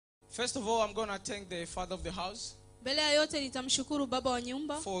First of all, I'm going to thank the father of the house Mbele ya yote nitamshukuru baba wa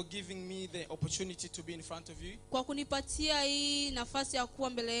nyumba for giving me the opportunity to be in front of you, kwa kunipatia hii nafasi ya kuwa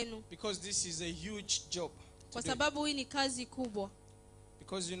mbele yenu, because this is a huge job kwa to do. sababu hii ni kazi kubwa.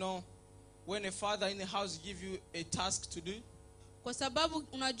 Because you know, when a father in the house give you a task to do, Kwa sababu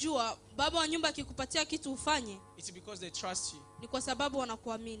unajua baba wa nyumba akikupatia kitu ufanye, it's because they trust you. ni kwa sababu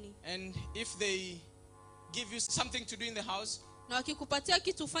wanakuamini. And if they give you something to do in the house, Na wakikupatia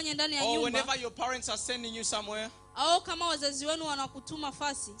kitu ufanye ndani ya or nyumba, whenever your parents are sending you somewhere, au kama wazazi wenu wanakutuma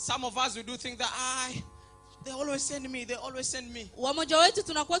fasi, some of us will do think that they always send me. wamoja wetu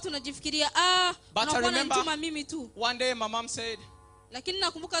tunakuwa tunajifikiria But I unakuwa remember unanituma mimi tu. one day my mom said, Lakini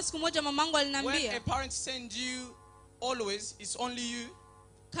nakumbuka siku moja mamangu when a aliniambia, parent sends you always, it's only you,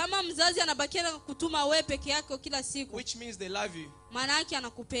 kama mzazi anabakia na kutuma wewe peke yako kila siku, which means they love you. maana yake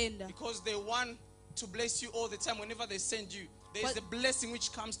anakupenda. Because they want to bless you all the time. Whenever they send you, there is a blessing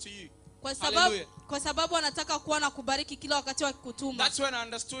which comes to you. Hallelujah. Kwa sababu anataka kuwa na kubariki kila wakati wakikutuma. That's when I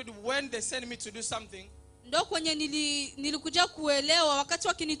understood when they send me to do something, Ndio kwenye nilikuja kuelewa wakati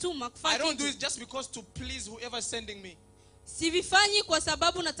wakinituma I kufanya don't do kitu. it just because to please whoever is sending me. Sivifanyi kwa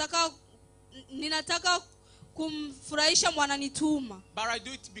sababu ninataka kumfurahisha mwananituma. But I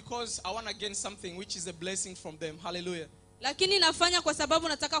do it because I want to gain something which is a blessing from them. Hallelujah. Lakini nafanya kwa sababu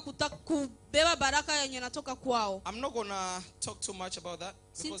nataka kubeba baraka yenye natoka kwao. I'm not going to talk too much about that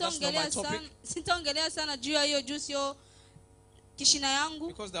because that's not my topic. Sitaongelea sana juu ya hiyo, juu sio kishina yangu.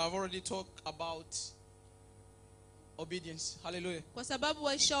 Because they have already talked about obedience. Hallelujah. Kwa sababu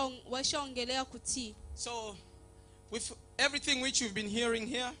waishaongelea kutii. So, with everything which you've been hearing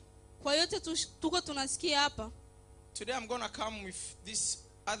here, Kwa yote tuko tunasikia hapa, today I'm going to come with this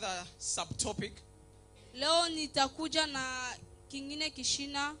other subtopic, leo nitakuja na kingine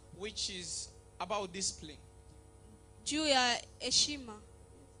kishina which is about discipline. juu ya heshima.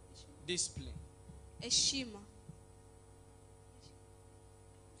 Discipline. Heshima.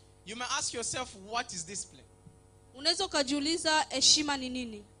 You may ask yourself, what is discipline? Unaweza kujiuliza heshima ni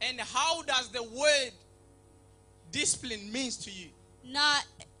nini? And how does the word discipline means to you? Na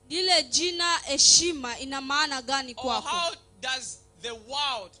lile jina heshima ina maana gani Or kwako? how does the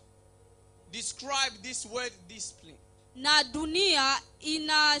world describe this word discipline? Na dunia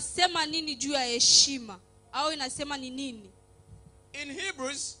inasema nini juu ya heshima? Au inasema ni nini? In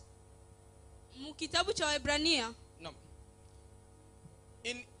Hebrews, Mkitabu cha Waebrania, no.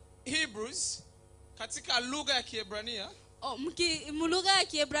 In Hebrews, katika lugha ya Kiebrania, mlugha ya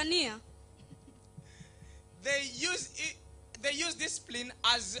Kiebrania, they use discipline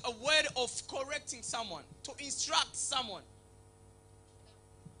as a word of correcting someone, to instruct someone.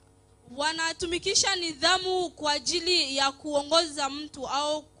 wanatumikisha nidhamu kwa ajili ya kuongoza mtu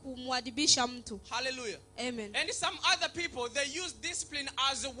au kumwadibisha mtu. Hallelujah. Amen. And some other people, they use discipline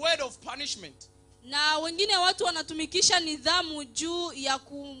as a word of punishment. Na wengine watu wanatumikisha nidhamu juu ya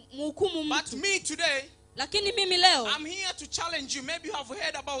kumhukumu But mtu. me today, Lakini mimi leo I'm here to challenge you. Maybe you have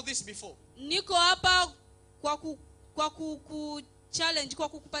heard about this before. niko hapa kwa challenge, kwa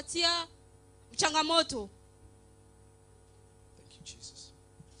kukupatia changamoto. Thank you, Jesus.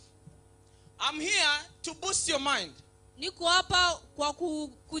 I'm here to boost your mind. Niko hapa kwa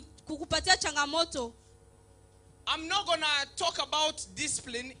kukupatia changamoto. I'm not going to talk about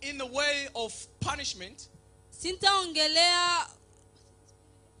discipline in the way of punishment.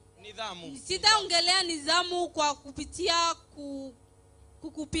 Sitaongelea nidhamu kwa kupitia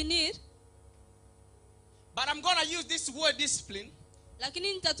kukupinir. But I'm going to use this word discipline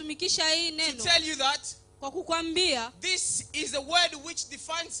Lakini nitatumikisha hii to neno tell you that kwa kukwambia this is a word which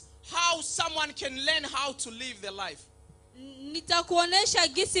defines how someone can learn how to live their life. nitakuonesha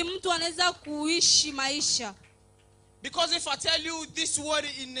gisi mtu anaweza kuishi maisha. Because if I tell you this word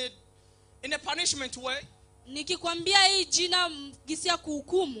in a punishment way, Nikikwambia hii jina gisi ya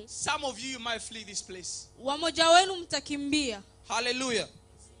kuhukumu, some of you might flee this place. wamoja wenu mtakimbia. Hallelujah.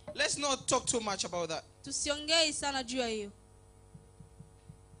 Let's not talk too much about that. Tusiongei sana juu ya hiyo.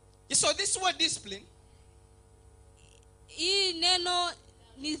 So this word discipline, Hii neno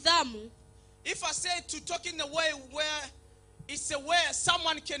nidhamu, if I say to talk in a way where it's a way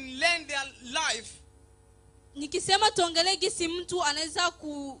someone can learn their life, nikisema tuongelee gisi mtu anaweza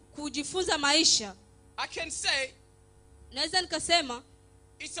kujifunza maisha, I can say naweza nikasema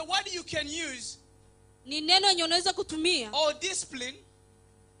it's a word you can use, ni neno yenye unaweza kutumia. or discipline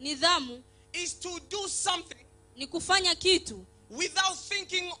Nidhamu is to do something ni kufanya kitu without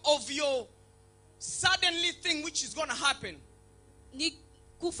thinking of your suddenly thing which is going to happen. ni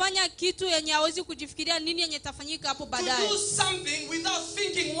kufanya kitu yenye hawezi kujifikiria nini yenye tafanyika hapo To baadaye. do something without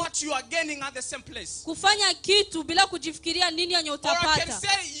thinking what you are gaining at the same place. Kufanya kitu bila kujifikiria nini yenye Or I can utapata.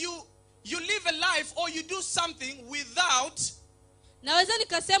 say you life or you do something without naweza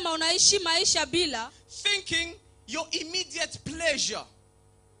nikasema unaishi maisha bila thinking your immediate pleasure.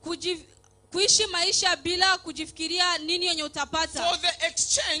 Kuishi maisha bila kujifikiria nini yenye utapata. For the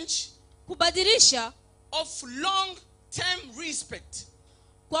exchange kubadilisha of long-term respect.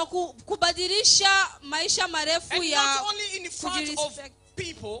 Kwa kubadilisha maisha marefu and ya not only in front of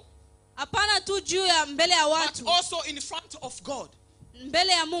people, hapana tu juu ya mbele ya watu, but also in front of God.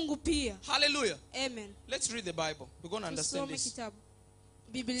 Mbele ya Mungu pia. Hallelujah. Amen. Let's read the Bible. We're going to understand this.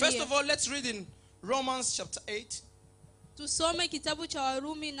 Biblia. First of all, let's read in Romans chapter 8. Tusome kitabu cha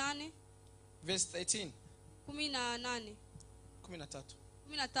Warumi 8 verse 13. 18.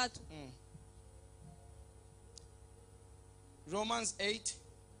 13. Romans 8.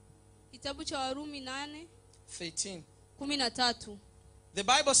 Kitabu cha Warumi 8 13. 13. The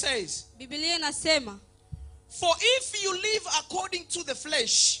Bible says, Biblia inasema, for if you live according to the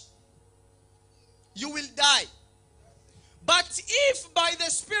flesh, you will die. But if by the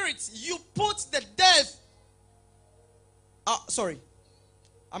Spirit you put the death,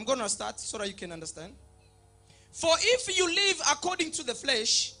 I'm going to start so that you can understand. For if you live according to the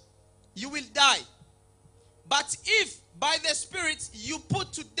flesh, you will die. But if by the Spirit you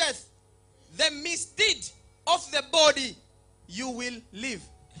put to death the misdeed of the body, you will live.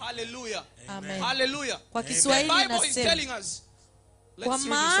 Hallelujah. Amen. Hallelujah. Kwa Kiswahili the Bible is telling nasema, us, kwa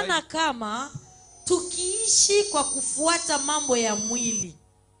maana kama tukiishi kwa kufuata mambo ya mwili,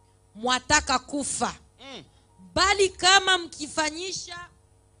 mwataka kufa. Bali kama mkifanyisha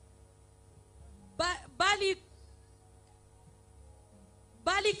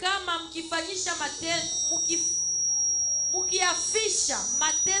bali kama mkifanyisha mkiafisha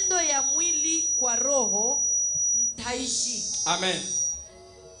matendo ya mwili kwa roho, mtaishi. Amen.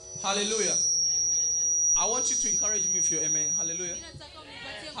 Hallelujah. I want you to encourage me if you're amen. Hallelujah.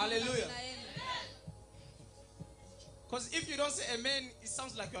 Hallelujah. Because if you don't say amen, it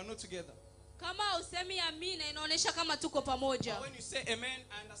sounds like you are not together. Kama usemi amina inaonesha kama tuko pamoja. But when you say amen,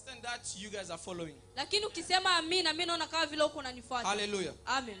 I understand that you guys are following. Lakini ukisema amina, mimi naona kama vile uko unanifuata. Hallelujah.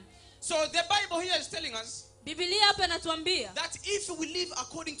 Amen. So the Bible here is telling us, Biblia hapa inatuambia, that if we live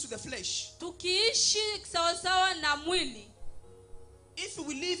according to the flesh, tukiishi sawa sawa na mwili, if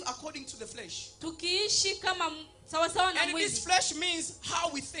we live according to the flesh, tukiishi kama sawa sawa na and mwili, this flesh means how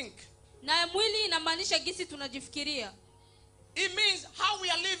we think. Na mwili inamaanisha gisi tunajifikiria. It means how we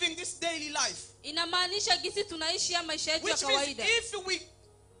are living this daily life. Inamaanisha gisi tunaishi ya maisha yetu ya kawaida. If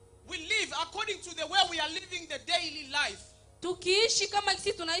we live according to the way we are living the daily life, tukiishi kama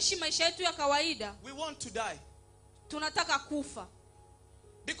gisi tunaishi maisha yetu ya kawaida, we want to die. Tunataka kufa.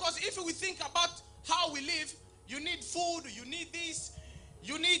 Because if we think about how we live, you need food, you need this,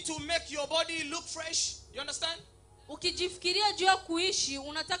 you need to make your body look fresh. You understand? Ukijifikiria juu ya kuishi,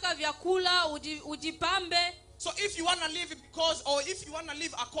 unataka vyakula, ujipambe. So if you want to live because, or if you want to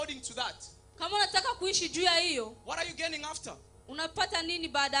live according to that, kama unataka kuishi juu ya hiyo, what are you gaining after? Unapata nini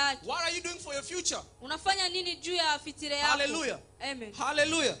baada yake? What are you doing for your future? Unafanya nini juu ya fitire yako? Hallelujah. Amen.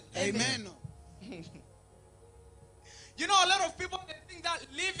 Hallelujah. Amen. You know, a lot of people, they think that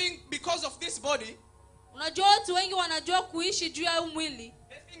living because of this body, unajua watu wengi wanajua kuishi juu ya mwili,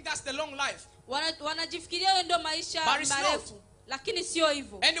 they think that's the long life. Wanajifikiria hiyo ndio maisha marefu, lakini sio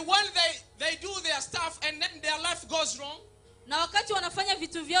hivyo. And when they do their stuff and then their life goes wrong, na wakati wanafanya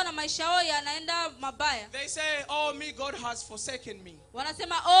vitu vyao na maisha yao yanaenda mabaya, they say, oh me, God has forsaken me.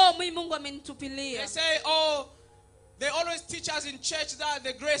 Wanasema, oh mimi Mungu amenitupilia. They say, oh, they always teach us in church that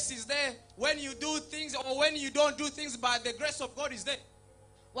the grace is there when you do things or when you don't do things, but the grace of God is there.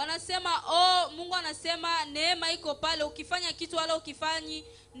 Wanasema, oh Mungu anasema neema iko pale, ukifanya kitu wala ukifanyi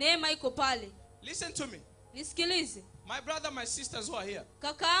neema iko pale. Listen to me. Nisikilize. My brother, my sisters who are here.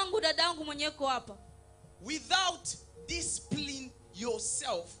 Kaka yangu, dada yangu mwenyeko hapa. Without discipline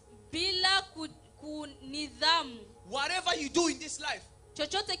yourself, bila kunidhamu, whatever you do in this life,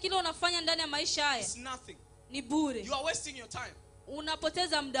 chochote kile unafanya ndani ya maisha haya, it's nothing. Ni bure. You are wasting your time.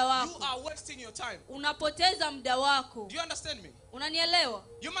 Unapoteza muda wako. You are wasting your time. Unapoteza muda wako. Do you understand me? Unanielewa?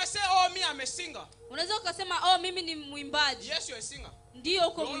 You might say, oh me, I'm a singer. Unaweza ukasema, oh mimi ni mwimbaji. Yes, you're a singer. Ndio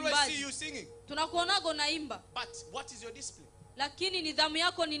uko mwimbaji. We always see you singing. Tunakuonaga unaimba. But what is your discipline? Lakini nidhamu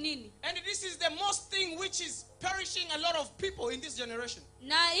yako ni nini? And this is the most thing which is perishing a lot of people in this generation.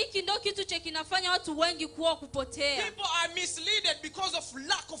 Na hiki ndio kitu che kinafanya watu wengi kuwa kupotea. People are misled because of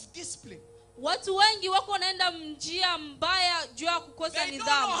lack of discipline. Watu wengi wako naenda njia mbaya juu ya kukosa nidhamu.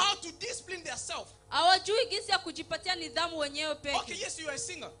 They don't know how to discipline themselves. Hawajui jinsi ya kujipatia nidhamu wenyewe peke. Okay, yes, you are a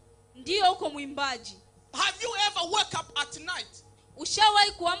singer. Ndio uko mwimbaji. Have you ever woke up at night?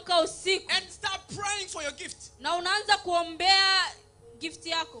 Ushawahi kuamka usiku and start praying for your gift? Na unaanza kuombea gift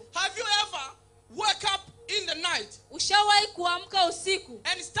yako? Have you ever wake up in the night ushawahi kuamka usiku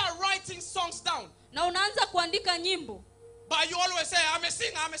and start writing songs down? na unaanza kuandika nyimbo, But you always say, I'm a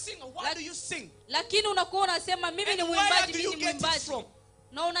singer, I'm a singer. Why do you sing? lakini unakuwa unasema mimi ni And where mwimbaji, do mimi you ni get it mwimbaji? from?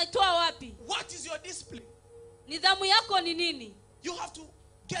 Na unaitoa wapi? What is your discipline? Nidhamu yako ni nini? You have to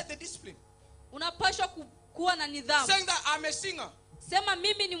get the discipline. Unapaswa kuwa na nidhamu. Saying that I'm a singer, Sema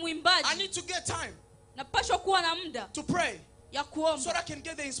mimi ni I mwimbaji, need to get time napaswa kuwa na muda to pray ya so kuomba that I can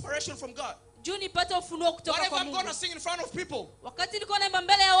get the inspiration from God. juu nipate ufunuo kutoka Whatever kwa I'm going to Mungu. sing in front of people, Wakati niko naimba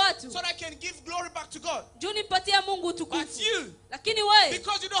mbele ya watu, so that I can give glory back to God. juu nipatie Mungu But utukufu. you, Lakini wewe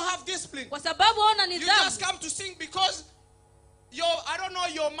because you don't have discipline, kwa sababu huna you nidhamu, just come to sing because I don't know,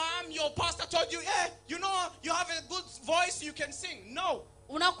 your mom, your pastor told you, hey, you know, you have a good voice, you can sing. No.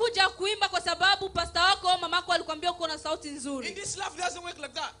 unakuja kuimba kwa sababu pasta wako au mamako alikwambia uko na sauti In nzuri. this life, it doesn't work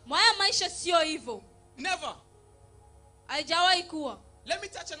like that. Mwaya maisha sio hivyo. Never. Haijawahi kuwa. Let me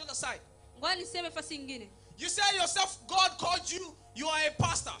touch another side. Ngoja niseme fasi nyingine. You say yourself, God called you, you are a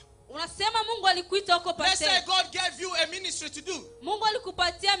pastor. Unasema Mungu alikuita uko Let's say pastor. God gave you a ministry to do. Mungu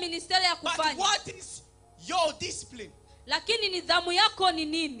alikupatia ministeri ya But kufanya. what is your discipline? Lakini nidhamu yako ni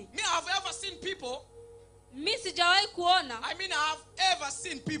nini? Me, I've ever seen people, Mimi sijawahi kuona. I've ever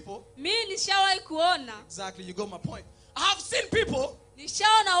seen people. Mimi nishawahi kuona. Exactly, you got my point. I have seen people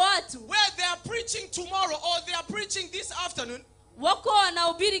Nishaona watu where they are preaching tomorrow or they are preaching this afternoon, wako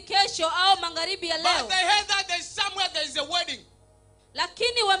wanahubiri kesho au magharibi ya but leo. they heard that there's somewhere there is a wedding.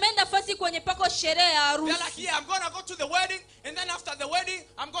 Lakini wameenda fasi kwenye pako sherehe ya They're like, harusi. yeah, I'm going to go to the wedding, and then after the wedding,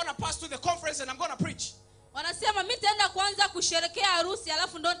 I'm going to pass to the conference and I'm going to preach. Wanasema mimi nitaenda kwanza kusherekea harusi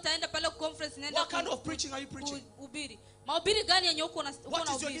alafu ndo nitaenda pale conference naenda What kind of preaching are you preaching? kuhubiri. Mahubiri gani yenye uko What is your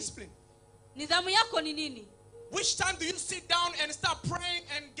unahubiri? discipline? Nidhamu yako ni nini? Which time do you sit down and start praying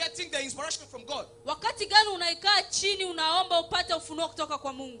and getting the inspiration from God? Wakati gani unaikaa chini unaomba upate ufunuo kutoka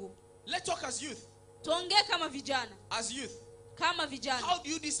kwa Mungu? Let's talk as youth. Tuongee kama vijana. As youth, Kama vijana. how do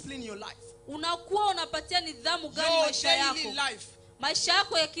you discipline your life? Unakuwa unapatia nidhamu gani Your maisha daily yako? life. Maisha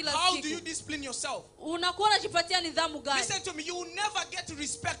yako ya kila How do you siku. discipline yourself? Unakuwa unajipatia nidhamu gani? Listen to me, you will never get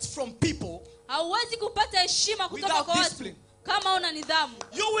respect from people. Hauwezi kupata heshima kutoka Without kwa watu discipline. kama una nidhamu.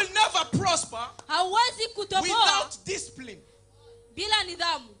 You will never prosper Hauwezi kutoboa without discipline. bila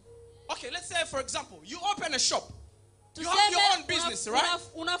nidhamu. Okay, let's say for example, you open a shop. You have Tuseme your own business, right?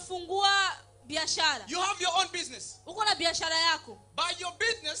 unafungua biashara. You have your own business. Uko na biashara yako. By your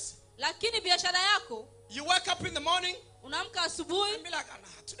business, Lakini biashara yako you wake up in the morning unaamka asubuhi and be like,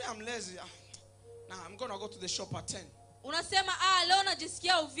 nah, today I'm lazy. Nah, I'm going to go to the shop at 10. unasema leo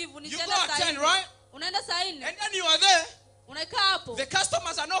najisikia uvivu You nitaenda go at saa 10, 4. right? Unaenda saa 4. And then you are there. Unakaa hapo. The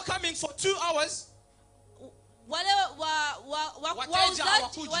customers are not coming for 2 hours. Wale Wateja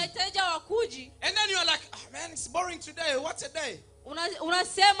hawakuji. wateja wakuji. And then you are like, man, it's boring today. What's a day?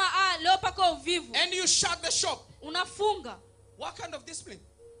 Unasema leo pako uvivu. And you shut the shop. Unafunga. What kind of discipline?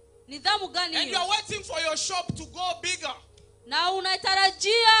 Nidhamu gani And you are hiyo? waiting for your shop to go bigger. Na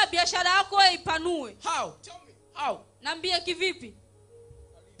unatarajia biashara yako ipanue. How? Tell me. How? Niambie kivipi?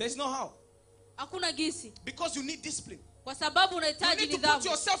 There's no how. Hakuna gisi. Because you need discipline. Kwa sababu You unahitaji need to put nidhamu.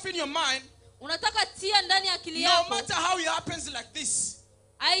 yourself in your mind. Unataka tia ndani ya akili No yako. matter how it happens like this.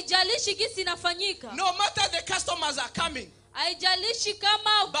 Haijalishi gisi inafanyika. No matter the customers are coming. Haijalishi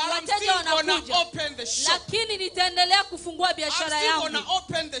kama But I'm wateja still going to wanakuja. open the shop. Lakini nitaendelea kufungua I'm biashara still going yangu. to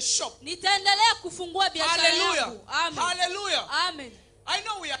open the shop. Nitaendelea kufungua biashara Hallelujah. yangu. Amen. Hallelujah. Amen. I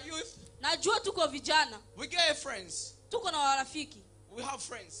know we are youth. Najua tuko vijana. We get friends. Tuko na warafiki. We have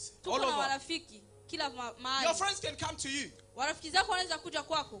friends Tuko all na over. warafiki kila Your mahali. friends can come to you. Warafiki zako wanaweza kuja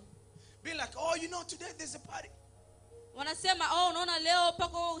kwako. Be like, oh, you know, today there's a party. Wanasema, unaona leo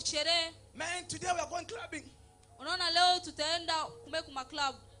pako sherehe. Man, today we are going clubbing. Unaona leo tutaenda kumbe kuma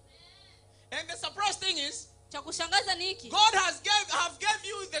club. And the surprise thing is, Cha kushangaza ni hiki. God have gave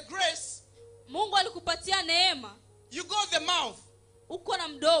you the grace. Mungu alikupatia neema. You got the mouth Uko na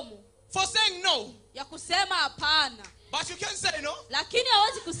mdomo for saying no. ya kusema hapana. But you can't say no. Lakini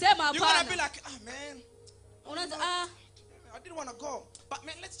hawezi kusema You're going to be hapana. like, man, Unaanza I didn't want to go. But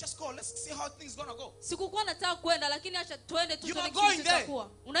man, let's just go. Let's see how things going to go. sikukuwa nataka kwenda lakini acha twende tu You tuone are going kitu there. kitakuwa.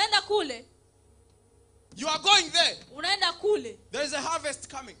 Unaenda kule. You are going there. Unaenda kule. There is a harvest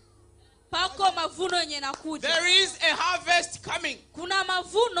coming. Pako mavuno yenye nakuja. There is a harvest coming. Kuna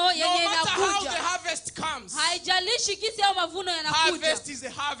mavuno No yenye matter how the nakuja. harvest comes, Haijalishi kisi au mavuno yanakuja. harvest is a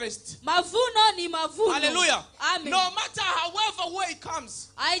harvest. Mavuno ni mavuno. Hallelujah. Amen. No matter however way it comes,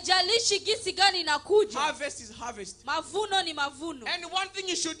 Haijalishi gisi gani inakuja. harvest is harvest. Mavuno ni mavuno. And one thing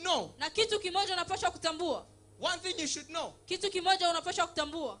you should know, Na kitu kimoja unapaswa kutambua. one thing you should know, Kitu kimoja unapaswa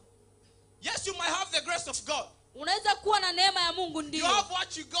kutambua. yes, you might have the grace of God. unaweza kuwa na neema ya Mungu You ndio. have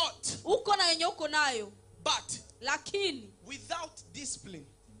what you got. Uko na yenye uko nayo. But Lakini without discipline,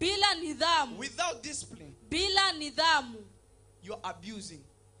 bila nidhamu, bila nidhamu, you are abusing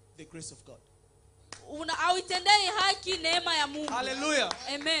the grace of God. hauitendei haki neema ya Mungu. Hallelujah.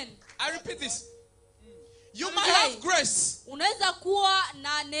 Amen. I repeat this. You might have grace, unaweza kuwa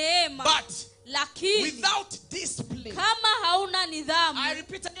na neema, but lakini without discipline. kama hauna nidhamu, I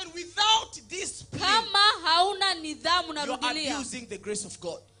repeat again, without discipline, kama hauna nidhamu, you are narudilia, abusing the grace of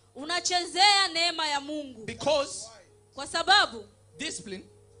God. unachezea neema ya Mungu. Because Kwa sababu discipline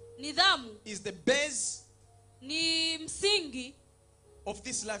nidhamu is the base ni msingi of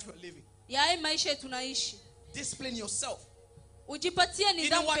this life we're living. ya hii maisha tunaishi. Discipline yourself. Ujipatie In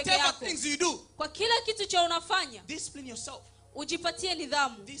nidhamu peke whatever yako. things you do, Kwa kila kitu cha unafanya, discipline yourself. ujipatie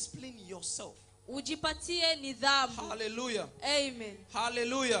nidhamu. Discipline yourself. Ujipatie nidhamu. Hallelujah. Amen.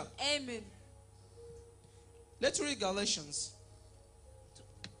 Hallelujah. Amen. Let's read Galatians.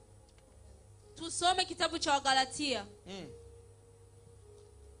 Tusome kitabu cha Wagalatia.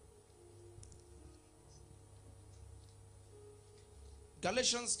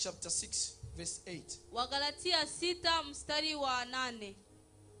 Galatians chapter 6 verse 8. Wagalatia 6 mstari wa 8.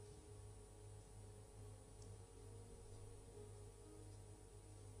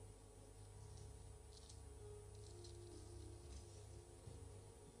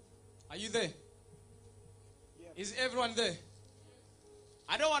 Are you there? Is everyone there?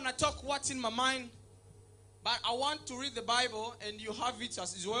 I don't want to talk what's in my mind, but I want to read the Bible and you have it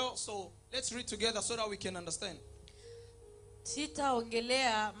as well. So let's read together so that we can understand.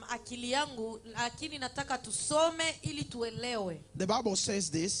 Sitaongelea akili yangu, lakini nataka tusome ili tuelewe. The Bible says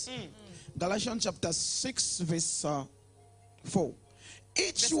this. Galatians chapter 6 verse 4.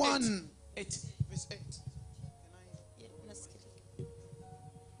 Each Verse one 8. verse 8.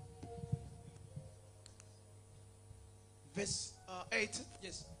 Verse 8.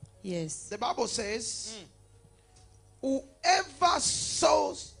 Yes. Yes. The Bible says, whoever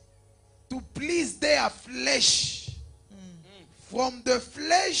sows to please their flesh, from the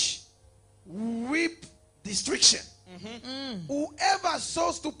flesh reap destruction. Whoever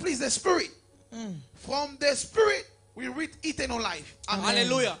sows to please the Spirit, from the Spirit will reap eternal life. Amen.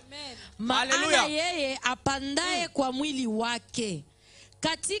 Hallelujah. Amen. Maana Hallelujah. yeye apandaye kwa mwili wake,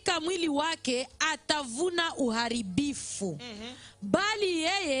 katika mwili wake atavuna uharibifu. Bali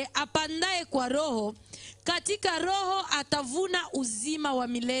yeye apandaye kwa roho, katika roho atavuna uzima wa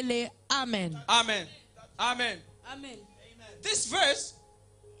milele. Amen. Amen. Amen. Amen. This verse,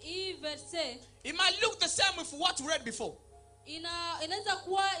 Hii verse it might look the same with what we read before, inaweza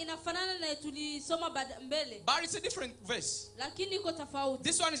kuwa inafanana na tulisoma mbele, but it's a different verse. lakini iko tofauti.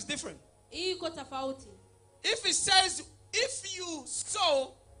 This one is different. Hii iko tofauti. If it says, if you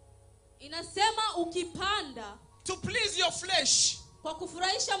sow Inasema ukipanda to please your flesh, kwa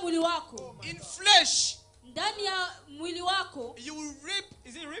kufurahisha mwili wako, in flesh, ndani ya mwili wako, you will reap,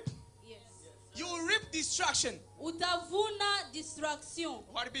 is it reap? yes, You will reap destruction. utavuna distraction.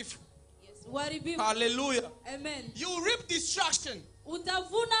 What beef? Yes, uharibifu. Hallelujah. Amen. You will reap destruction.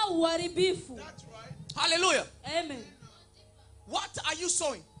 Utavuna uharibifu. Hallelujah. Amen. What are you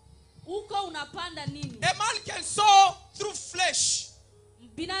sowing? Uko unapanda nini? A man can sow through flesh,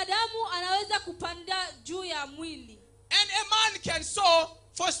 Binadamu anaweza kupanda juu ya mwili, and a man can sow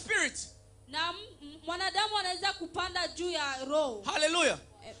for spirit. na mwanadamu anaweza kupanda juu ya roho. Hallelujah.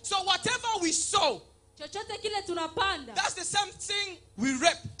 So whatever we sow, Chochote kile tunapanda, that's the same thing we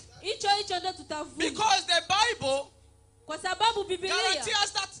reap. hicho ndio tutavuna. Because the Bible Kwa sababu Biblia guarantees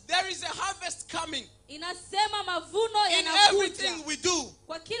us that there is a harvest coming inasema mavuno in yanakuja everything we do.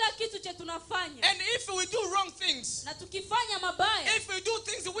 kwa kila kitu che tunafanya. And if we do wrong things, Na tukifanya mabaya, if we do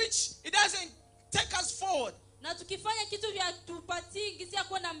things which it doesn't take us forward, na tukifanya kitu vya tupatii gisia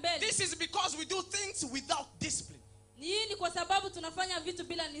kwenda mbele, this is because we do things without discipline. hii ni kwa sababu tunafanya vitu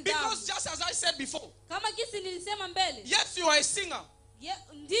bila nidhamu. Because just as I said before, Kama gisi nilisema mbele, yes, you are a singer,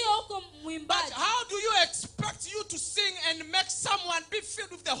 ndio uko but mwimbaji, how do you expect you to sing and make someone be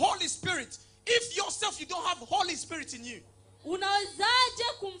filled with the Holy Spirit if yourself you don't have Holy Spirit in you?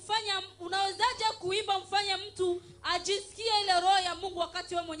 unawezaje kuimba mfanye mtu ajisikie ile roho ya Mungu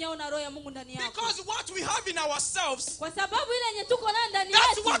wakati wewe mwenyewe una roho ya Mungu ndani yako? Because what we have in ourselves, Kwa sababu ile yenye tuko nayo ndani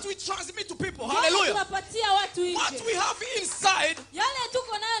that's yetu, what we transmit to people. ndio Hallelujah. tunapatia watu What nje. we have inside, Yale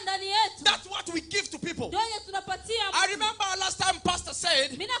tuko nayo ndani yetu, that's what we give to people. ndio yenye tunapatia I mtu. remember last time Pastor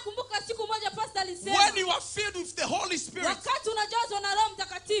said, Mimi nakumbuka siku moja pastor alisema, when you are filled with the Holy Spirit, wakati unajazwa na Roho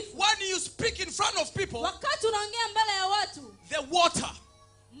Mtakatifu, when you speak in front of people, wakati unaongea mbele ya watu, the water,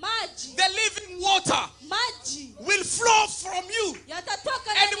 maji the living water will flow from you,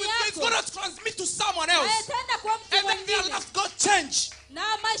 yatatoka and ndani it's yako going to transmit to someone na else. yataenda kwa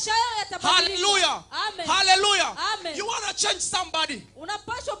maisha yao yatabadilika. Hallelujah. Amen. Hallelujah. Amen. You want to change somebody.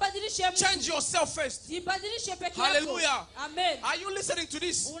 Unapaswa ubadilishe mtu. Change yourself first. Jibadilishe peke yako. Hallelujah. Amen. Are you listening to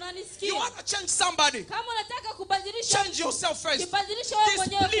this? You Unanisikia? want to change somebody. Kama unataka kubadilisha Change mtu, yourself first. jibadilishe wewe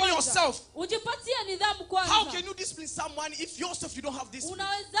mwenyewe Discipline kwanza. yourself. Ujipatie nidhamu How kwanza. can you discipline someone if yourself you don't have discipline?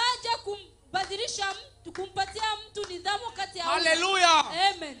 Unawezaje kumbadilisha mtu, kumpatia mtu nidhamu wakati hauna? Hallelujah.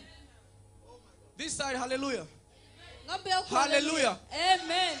 Amen. This side, hallelujah. Ng'ombe ya huko, Hallelujah.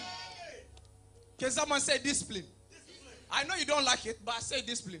 Amen. Can someone say discipline? I know you don't like it, but I say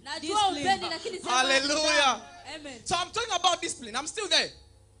discipline. Najua upendi lakini sema Hallelujah. nidhamu. Amen. So I'm talking about discipline. I'm still there.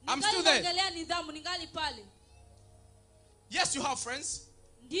 I'm still there. Ningali nidhamu, ningali pale. Yes, you have friends,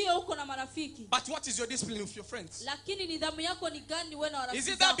 Ndio uko na marafiki. but what is your discipline with your friends? Lakini nidhamu yako ni gani wewe na marafiki? Is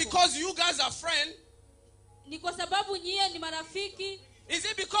it that because you guys are friends? Ni kwa sababu nyie ni marafiki? Is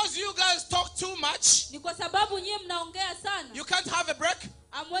it because you guys talk too much? Ni kwa sababu nyie mnaongea sana? You can't have a break?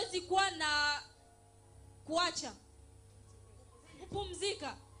 Hamwezi kuwa na kuacha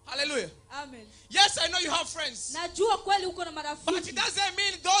kupumzika. Hallelujah. Amen. Yes, I know you have friends, Najua kweli uko na but it marafiki. doesn't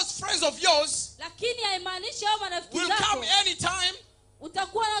mean those friends of yours Lakini haimaanishi hao marafiki will zako come anytime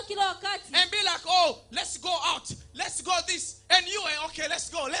utakuwa nao kila wakati. and be like, oh, let's go out, let's go this, and you are okay, let's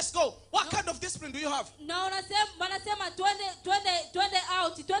go. What kind of discipline do you have? Na wanasema twende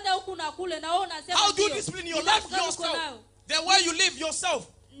out, twende huku na kule, na wewe unasema How do you ndio. discipline your Nidhamu life gani uko yourself? nayo? The way you live yourself.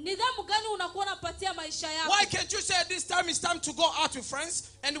 Nidhamu gani unakuwa unapatia maisha yako? Why can't you say this time is time to go out with friends,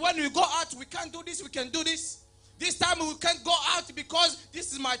 and when we go out we can't do this, we can do this. This time we can't go out because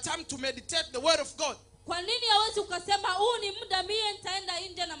this is my time to meditate the word of God. Kwa nini hawezi ukasema huu ni muda mie nitaenda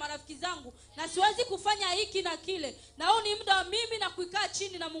nje na marafiki zangu na siwezi kufanya hiki na kile, na huu ni muda wa mimi na kuikaa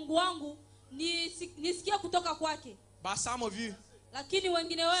chini na Mungu wangu nisikie kutoka kwake? But some of you, Lakini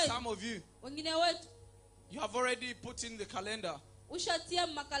wengine wetu you have already put in the calendar ushatia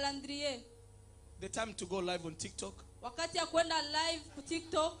makalandrie the time to go live on TikTok, wakati ya kwenda live ku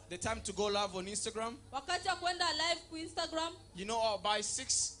TikTok, the time to go live on Instagram. wakati ya kwenda live ku Instagram. You know, by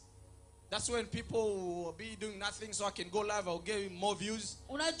 6, that's when people will be doing nothing, so I can go live, I'll get more views.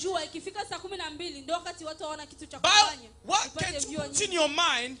 Unajua ikifika saa 12 ndio wakati watu waona kitu cha But kufanya. what Upate can you view put in nyingi. your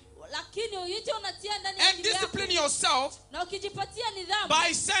mind Lakini yote unatia ndani ya and akili yako discipline yourself na ukijipatia nidhamu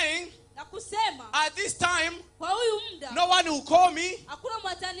by saying, na kusema at this time, kwa huyu muda no one will call me. hakuna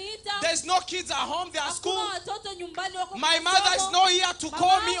mwataniita, There's no kids at home, they are at hakuna school. watoto nyumbani wako My kwa mother is masomo. not here to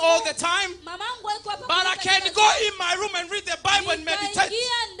call me all the time. Mamangu haiko hapa But I kuniita can kila go siku. in my room and read the Bible and meditate.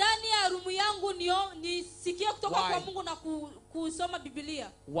 Nitaingia ndani ya rumu yangu nisikie kutoka Why? kwa Mungu na kusoma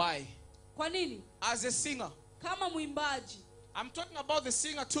Biblia. Why? Kwa nini? As a singer, Kama mwimbaji. I'm talking about the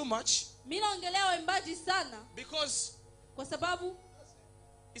singer too much Mimi naongelea waimbaji sana because kwa sababu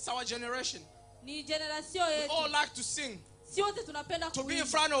it's our generation. ni generation We yetu. all like to sing, Si wote tunapenda to be in kuimba.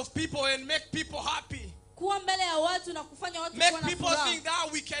 front of people and make people happy. Kuwa mbele ya watu na kufanya watu Make kuwa na people furaha. think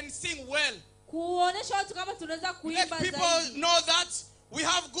that we can sing well. Kuonesha watu kama tunaweza Make kuimba people zaidi. know that we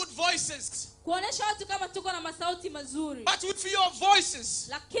have good voices. Kuonesha watu kama tuko na masauti mazuri. But with your voices,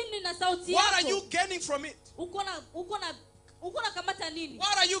 Lakini na sauti what are you yako gaining from it? uko na kamata nini?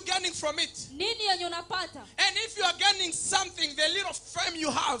 What are you gaining from it? Nini yenye unapata? And if you are gaining something, the little fame you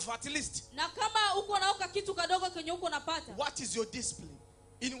have at least, Na kama uko nauka kitu kadogo kenye uko napata, what is your discipline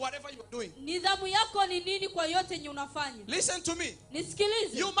in whatever you're doing? nidhamu yako ni nini kwa yote yenye unafanya? Listen to me.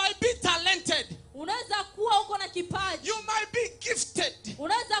 Nisikilize. You might be talented. Unaweza kuwa uko na kipaji. You might be gifted.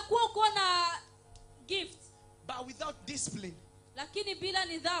 Unaweza kuwa uko na gift. But without discipline, Lakini bila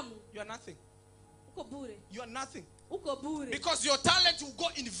nidhamu, you are nothing. uko bure. You are nothing. Uko bure. Because your talent will go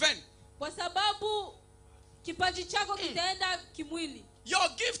in vain. Kwa sababu kipaji chako kitaenda kimwili. Your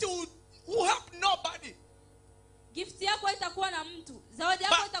gift will help nobody. Gift yako haitakuwa na mtu. Zawadi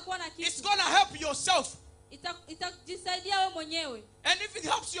yako haitakuwa na It's kitu. going to help yourself. Itajisaidia wewe mwenyewe. And if it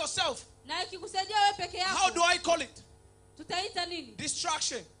helps yourself, Na ikikusaidia wewe peke yako, how do I call it? tutaita nini?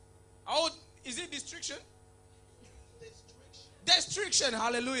 Distraction. Is it distraction? Distraction.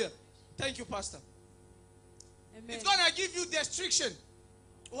 Hallelujah. Thank you, Pastor. Amen. It's going to give you distraction.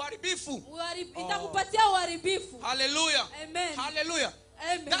 Uharibifu. Itakupatia uharibifu. Hallelujah. Amen. Hallelujah.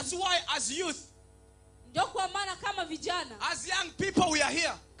 Amen. That's why as youth, Ndio kwa maana kama vijana, as young people, we are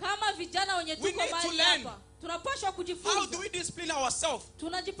here. kama vijana wenye We tuko need to mahali learn. hapa, tunapaswa How do kujifunza. we discipline ourselves?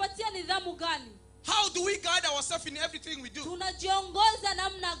 Tunajipatia nidhamu gani? How do we guide ourselves in everything we do? Tunajiongoza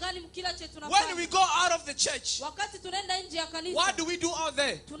namna gani kila chetu When tunafanya? we go out of the church, Wakati tunaenda nje ya kanisa, what do we do out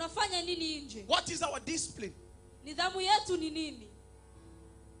there? tunafanya nini nje? What is our discipline? Nidhamu yetu ni nini?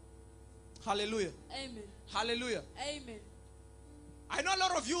 Hallelujah. Amen. Hallelujah. Amen. I know a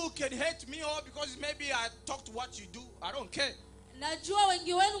lot of you can hate me or because maybe I talk to what you do. I don't care. Najua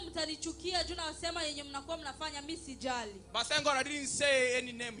wengi wenu mtanichukia juu nasema yenye mnakuwa mnafanya mimi sijali. But thank God I didn't say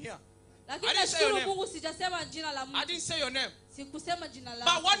any name here. Lakini I didn't say your nashukuru name. Mungu sijasema jina la I mtu. didn't say your name. Sikusema jina But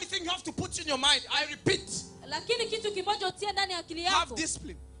lako. one thing you have to put in your mind, I repeat, Lakini kitu kimoja utie ndani ya akili have yako.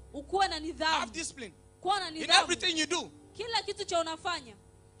 discipline. Ukuwe na Have nidhamu. discipline. Kuwa na In nidhamu. everything you do. Kila kitu cha unafanya.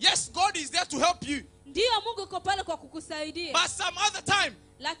 Yes, God is there to help you. Ndiyo Mungu yuko pale kwa kukusaidia. But some other time,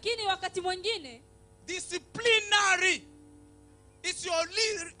 Lakini wakati mwingine disciplinary. It's your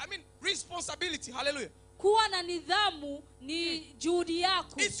responsibility. Hallelujah. kuwa na nidhamu ni juhudi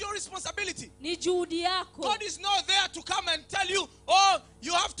yako. It's your responsibility. Ni juhudi yako. God is not there to come and tell you, oh,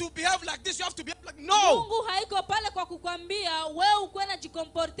 you have to behave like this, you have to behave like... No. Mungu haiko pale kwa kukwambia wewe ukwe na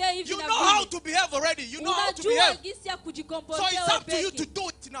jikomporte hivi You na know how vile. to behave already. You know how to Unajua behave. jinsi ya So kujikomporte it's wewe up to you to peke. do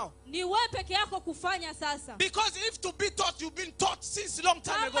it now. Ni wewe peke yako kufanya sasa. Because if to be taught, you've been taught since a long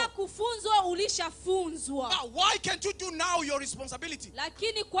time ago. Kama kufunzwa ulishafunzwa. Now, why can't you do now your responsibility?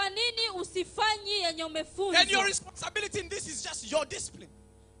 Lakini kwa nini usifanyi yenye And your umefunzwa? responsibility in this is just your discipline.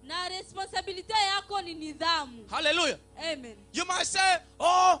 Na responsibility yako ni nidhamu. Hallelujah. Amen. You might say,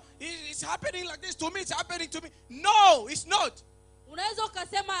 oh, it's happening like this to me, it's happening to me. No, it's not. Unaweza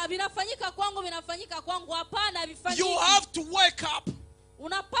ukasema vinafanyika kwangu. Hapana, havifanyiki. You have to wake up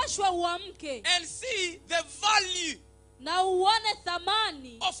Unapashwa uamke and see the value na uone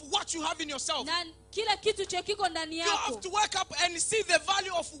thamani of what you have in yourself. na kila kitu che kiko ndani You yako. have to wake up and see the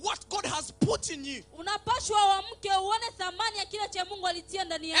value of what God has put in you. Unapashwa uamke uone thamani ya kila cha Mungu alitia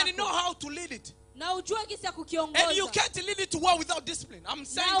ndani And you know yako. how to lead it. Na ujue jinsi ya And you kukiongoza. can't lead it well without discipline. I'm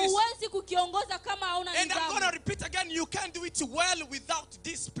saying Na this. uwezi kukiongoza kama hauna And I'm going to nidhamu. repeat again, you can't do it well without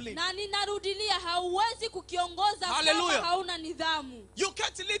discipline. Na ninarudilia, hauwezi kukiongoza kama Hallelujah. hauna nidhamu. You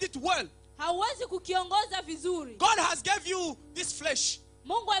can't lead it well. Hauwezi kukiongoza vizuri. God has gave you this flesh.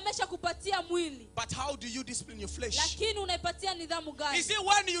 Mungu amesha kupatia mwili. But how do you discipline your flesh? Lakini unaipatia nidhamu gani? Is it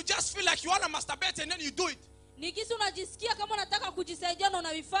when you just feel like you want to masturbate and then you do it? Ni kisi unajisikia kama unataka kujisaidia na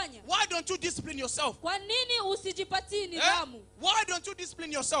unavifanya. Why don't you discipline yourself? Kwa nini usijipatie Eh? nidhamu? Why don't you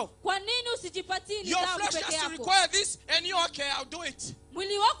discipline yourself? Kwa nini usijipatie Your nidhamu flesh peke has to yako? require this and you're okay, I'll do it.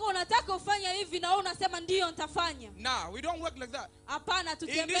 Mwili wako unataka ufanye hivi na wewe unasema ndio nitafanya. Nah, we don't work like that. Hapana, In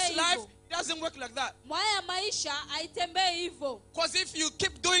tutembee this life, hivyo. it doesn't work like that. Mwaya maisha haitembei hivyo. Because if you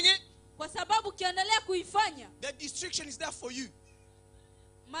keep doing it, Kwa sababu ukiendelea kuifanya, the destruction is there for you.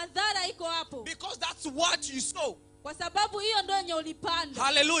 madhara iko hapo. Because that's what you sow. Kwa sababu hiyo ndio yenye ulipanda.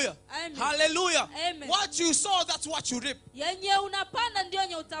 Hallelujah. Amen. Hallelujah. Amen. What you sow, that's what you reap. Yenye unapanda ndio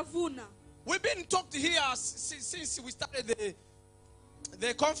yenye utavuna. We've been talked here since we started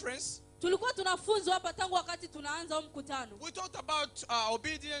the conference. Tulikuwa tunafunzwa hapa tangu wakati tunaanza huu mkutano. We talked about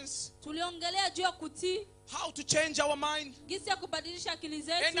obedience, Tuliongelea juu ya kutii, how to change our mind. jinsi ya kubadilisha akili And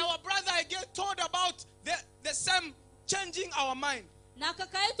zetu. our brother again told about the same changing our mind. Na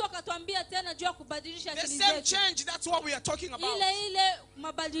kaka yetu akatuambia tena juu ya kubadilisha The akili same zetu. change, that's what we are talking about. Ile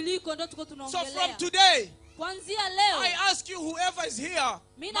mabadiliko ndio tuko So from tunaongelea. today, Kuanzia leo I ask you, whoever is here,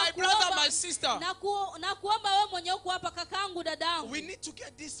 mimi my brother, my sister, na kuomba wewe mwenye uko hapa kakangu dadangu, we need to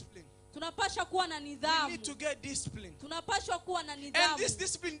get discipline. tunapaswa kuwa na We nidhamu. need to get discipline. Tunapaswa kuwa na And nidhamu. this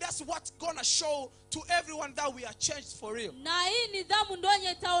discipline, that's what's going to show to everyone that we are changed for real. Na hii nidhamu ndio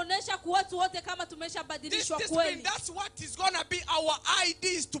yenye itaonesha kwa watu wote kama This tumeshabadilishwa discipline, kweli. that's what is going to be our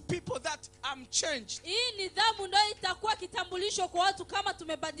IDs to people that I'm changed. Hii nidhamu ndio itakuwa kitambulisho kwa watu kama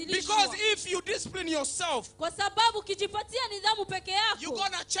tumebadilishwa. Because if you discipline yourself, Kwa sababu ukijipatia nidhamu peke you're yako,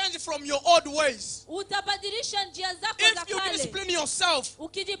 going to change from your old ways. utabadilisha njia zako za If you kale. discipline yourself,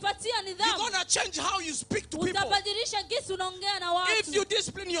 Ukijipatia you're nidhamu, going to change how you speak to people. utabadilisha jinsi unaongea na If you watu.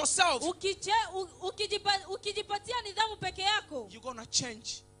 discipline yourself, Ukijipatia nidhamu peke yako, you're going to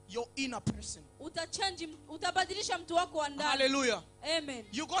change your inner person. utabadilisha mtu wako wa ndani. Hallelujah. Amen.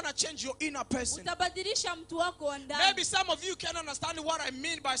 You're going to change your inner person. Utabadilisha mtu wako wa ndani. Maybe some of you can understand what I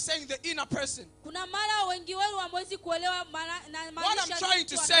mean by saying the inner person. Kuna mara wengi wenu hamwezi kuelewa What I'm trying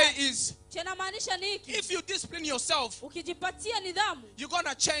to say is, Chenamaanisha ni hiki. if you discipline yourself, Ukijipatia nidhamu, you're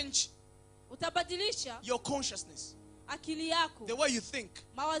going to change utabadilisha your consciousness, akili yako, the way you think,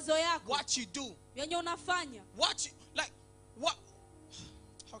 mawazo yako, what you do, yenye unafanya.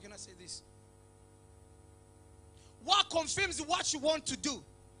 how can I say this? What confirms what you want to do.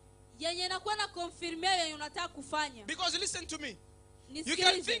 Yenye inakuwa na confirmia yenye unataka kufanya. Because listen to me, You can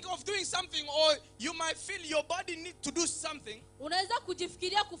nisikilize. think of doing something, or you might feel your body needs to do something. Unaweza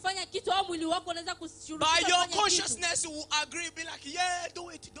kujifikiria kufanya kitu au mwili wako unaweza By kushurukisha your kufanya kitu. consciousness will agree, be like, yeah,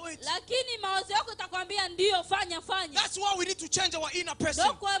 do it, do it. Lakini mawazo yako itakwambia ndio, fanya. That's why we need to change our inner person.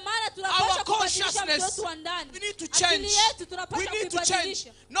 Ndio kwa maana tunapaswa Our kubadilisha consciousness, mtoto wa ndani. we need to Akili change. yetu We tunapaswa need to change.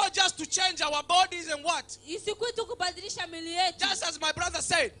 kuibadilisha. Not just to change our bodies and what? Isikuwe tu kubadilisha mili yetu. Just as my brother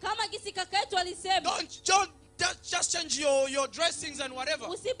said, Kama gisi kaka yetu alisema, don't just change your dressings and whatever,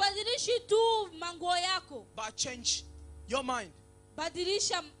 usibadilishi tu manguo yako, but change your mind.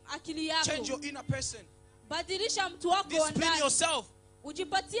 badilisha akili Change your yako, inner person. badilisha mtu wako wa Discipline ndani, yourself.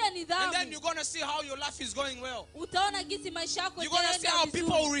 ujipatie And then you're nidhamu. going to see how your life is going well. Utaona gisi maisha yako You're going to see how yataenda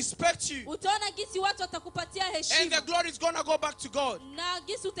people will vizuri. respect you. Utaona gisi watu watakupatia And the heshima, glory is going to go back to God. na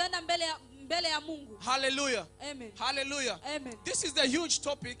gisi utaenda mbele ya Mungu. Hallelujah. Amen. Hallelujah. Amen. This is the huge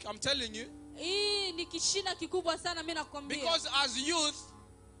topic, I'm telling you. Hii ni kishina kikubwa sana, mimi nakwambia. Because as youth,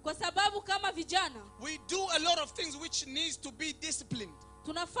 Kwa sababu kama vijana we do a lot of things which needs to be disciplined.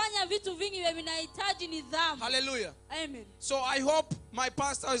 tunafanya vitu vingi vya vinahitaji nidhamu. Hallelujah. Amen. So I hope my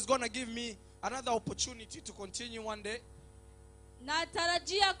pastor is going to give me another opportunity to continue one day.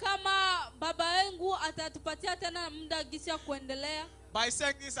 Natarajia kama baba yangu atatupatia tena muda gisi ya kuendelea. By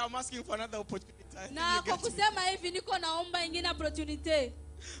saying this, I'm asking for another opportunity. I think Na you kwa get me. kusema hivi niko naomba ingine opportunity.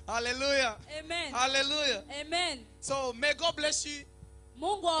 Hallelujah. Amen. Hallelujah. Amen. So may God bless you.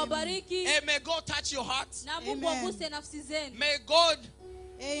 Mungu awabariki And may God touch your heart. na Mungu Amen. aguse nafsi zenu. May God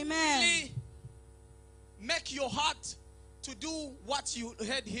Amen. really make your heart to do what you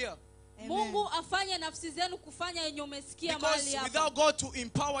heard here. Mungu afanye nafsi zenu kufanya yenye umesikia Because mahali hapa. without God to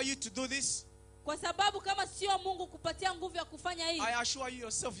empower you to do this, Kwa sababu kama sio Mungu kupatia nguvu ya kufanya hii, I assure you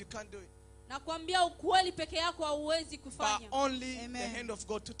yourself you can't do it. nakwambia ukweli peke yako hauwezi But kufanya. only the Amen. hand of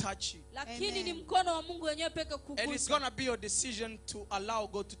God to touch you. Lakini Amen. ni mkono wa Mungu wenyewe peke And it's kukugusa. going to be your decision to allow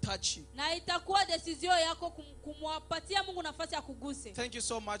God to touch you. Na itakuwa desizio yako kumwapatia Mungu nafasi ya kuguse. Thank you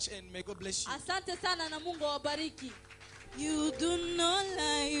so much, and may God bless you. Asante sana na Mungu awabariki. You do not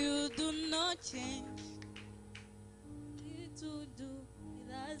lie, you do not change. To do, it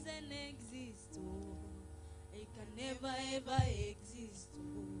doesn't exist. Oh, it can never ever exist.